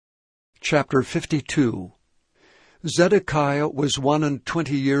Chapter 52. Zedekiah was 21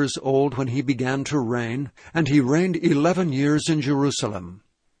 years old when he began to reign, and he reigned 11 years in Jerusalem.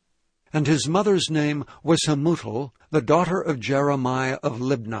 And his mother's name was Hamutal, the daughter of Jeremiah of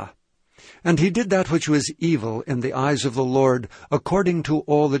Libnah. And he did that which was evil in the eyes of the Lord, according to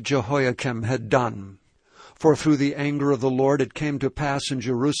all that Jehoiakim had done. For through the anger of the Lord it came to pass in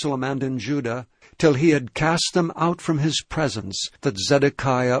Jerusalem and in Judah, till he had cast them out from his presence, that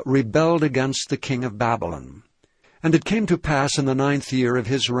Zedekiah rebelled against the king of Babylon. And it came to pass in the 9th year of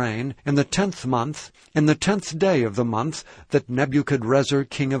his reign, in the 10th month, in the 10th day of the month, that Nebuchadrezzar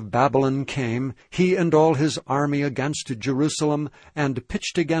king of Babylon came, he and all his army against Jerusalem, and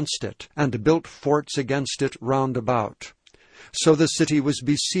pitched against it, and built forts against it round about. So the city was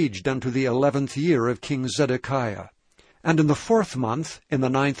besieged unto the 11th year of King Zedekiah. And in the 4th month, in the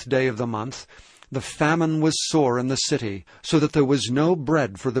 9th day of the month, the famine was sore in the city, so that there was no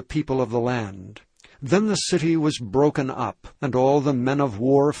bread for the people of the land. Then the city was broken up, and all the men of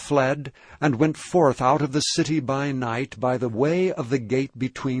war fled, and went forth out of the city by night by the way of the gate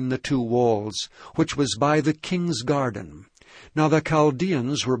between the two walls, which was by the king's garden. Now the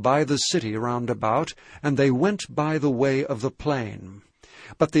Chaldeans were by the city round about, and they went by the way of the plain.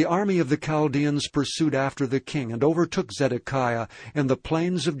 But the army of the Chaldeans pursued after the king, and overtook Zedekiah in the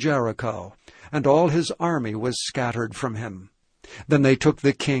plains of Jericho, and all his army was scattered from him. Then they took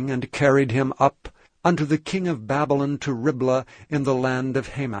the king, and carried him up unto the king of Babylon to Riblah in the land of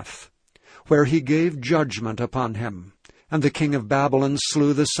Hamath, where he gave judgment upon him. And the king of Babylon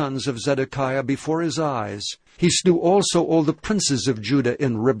slew the sons of Zedekiah before his eyes. He slew also all the princes of Judah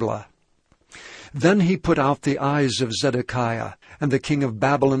in Riblah. Then he put out the eyes of Zedekiah, and the king of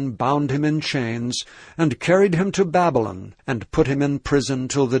Babylon bound him in chains, and carried him to Babylon, and put him in prison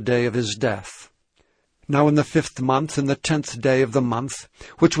till the day of his death. Now in the 5th month, in the 10th day of the month,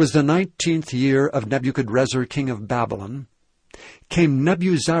 which was the 19th year of Nebuchadrezzar king of Babylon, came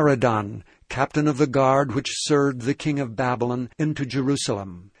Nebuzaradan, captain of the guard which served the king of Babylon, into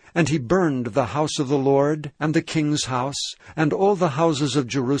Jerusalem. And he burned the house of the Lord, and the king's house, and all the houses of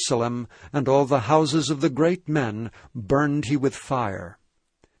Jerusalem, and all the houses of the great men burned he with fire.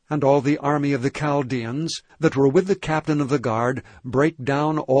 And all the army of the Chaldeans, that were with the captain of the guard, brake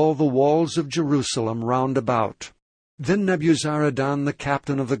down all the walls of Jerusalem round about. Then Nebuzaradan the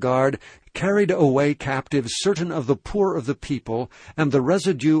captain of the guard carried away captive certain of the poor of the people, and the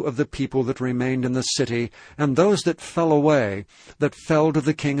residue of the people that remained in the city, and those that fell away, that fell to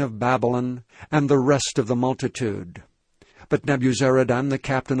the king of Babylon, and the rest of the multitude. But Nebuzaradan the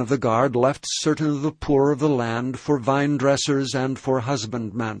captain of the guard left certain of the poor of the land for vine-dressers and for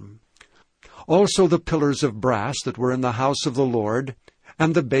husbandmen. Also the pillars of brass that were in the house of the Lord,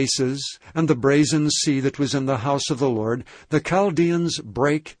 and the bases, and the brazen sea that was in the house of the Lord, the Chaldeans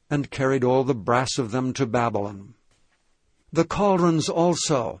brake and carried all the brass of them to Babylon. The cauldrons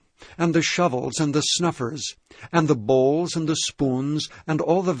also, and the shovels, and the snuffers, and the bowls, and the spoons, and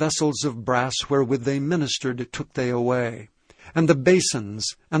all the vessels of brass wherewith they ministered took they away, and the basins,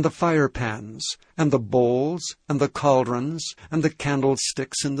 and the firepans, and the bowls, and the cauldrons, and the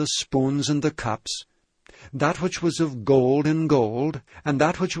candlesticks, and the spoons, and the cups, that which was of gold in gold, and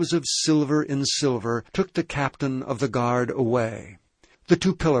that which was of silver in silver, took the captain of the guard away. The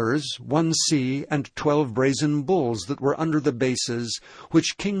 2 pillars, 1 sea, and 12 brazen bulls that were under the bases,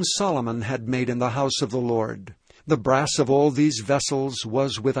 which King Solomon had made in the house of the Lord. The brass of all these vessels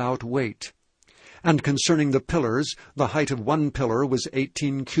was without weight. And concerning the pillars, the height of 1 pillar was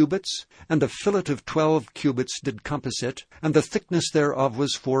 18 cubits, and a fillet of 12 cubits did compass it, and the thickness thereof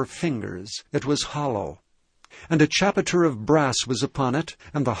was 4 fingers. It was hollow. And a chapiter of brass was upon it,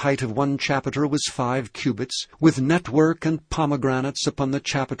 and the height of 1 chapiter was 5 cubits, with network and pomegranates upon the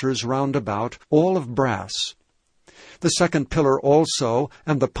chapiters round about, all of brass. The 2nd pillar also,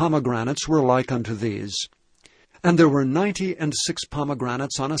 and the pomegranates were like unto these. And there were 96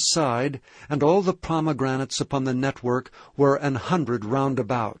 pomegranates on a side, and all the pomegranates upon the network were 100 round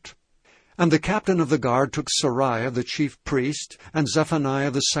about. And the captain of the guard took Seraiah the chief priest, and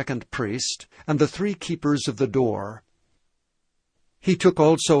Zephaniah the 2nd priest, and the 3 keepers of the door. He took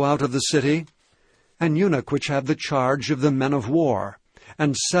also out of the city an eunuch which had the charge of the men of war,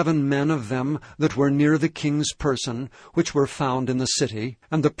 and 7 men of them that were near the king's person, which were found in the city,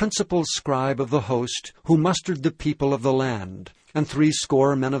 and the principal scribe of the host, who mustered the people of the land, and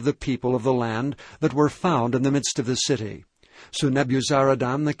 60 men of the people of the land that were found in the midst of the city. So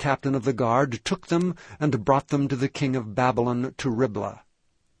Nebuzaradan the captain of the guard took them, and brought them to the king of Babylon to Riblah.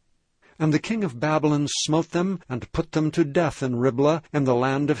 And the king of Babylon smote them, and put them to death in Riblah in the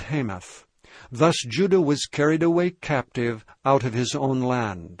land of Hamath. Thus Judah was carried away captive out of his own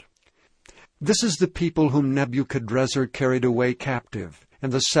land. This is the people whom Nebuchadrezzar carried away captive. In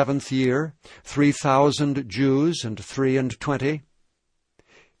the 7th year, 3,000 Jews and 23.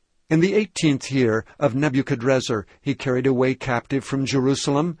 In the 18th year of Nebuchadrezzar, he carried away captive from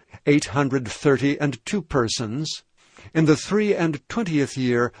Jerusalem 832 persons. In the 23rd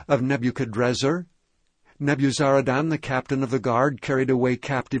year of Nebuchadrezzar, Nebuzaradan, the captain of the guard, carried away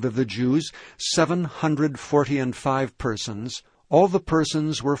captive of the Jews 745 persons. All the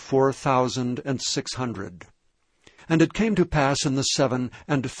persons were 4,600. And it came to pass in the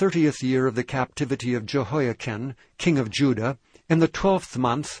 37th year of the captivity of Jehoiachin, king of Judah, in the 12th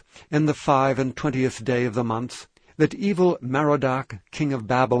month, in the 25th day of the month, that evil Merodach, king of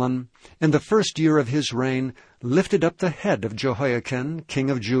Babylon, in the 1st year of his reign, lifted up the head of Jehoiachin, king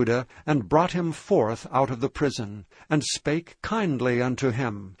of Judah, and brought him forth out of the prison, and spake kindly unto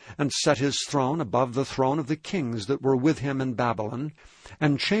him, and set his throne above the throne of the kings that were with him in Babylon,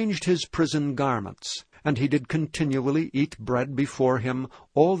 and changed his prison garments, and he did continually eat bread before him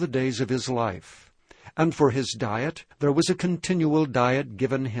all the days of his life. And for his diet there was a continual diet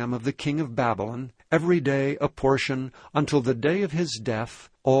given him of the king of Babylon, every day a portion, until the day of his death,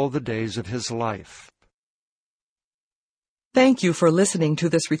 all the days of his life. Thank you for listening to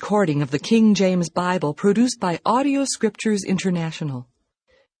this recording of the King James Bible produced by Audio Scriptures International.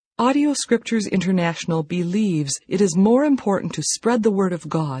 Audio Scriptures International believes it is more important to spread the Word of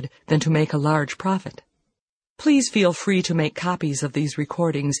God than to make a large profit. Please feel free to make copies of these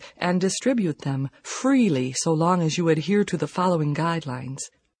recordings and distribute them freely so long as you adhere to the following guidelines.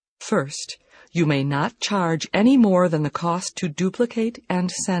 First, you may not charge any more than the cost to duplicate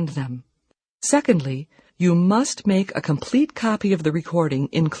and send them. Secondly, you must make a complete copy of the recording,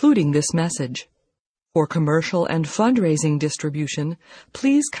 including this message. For commercial and fundraising distribution,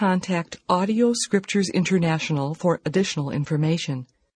 please contact Audio Scriptures International for additional information.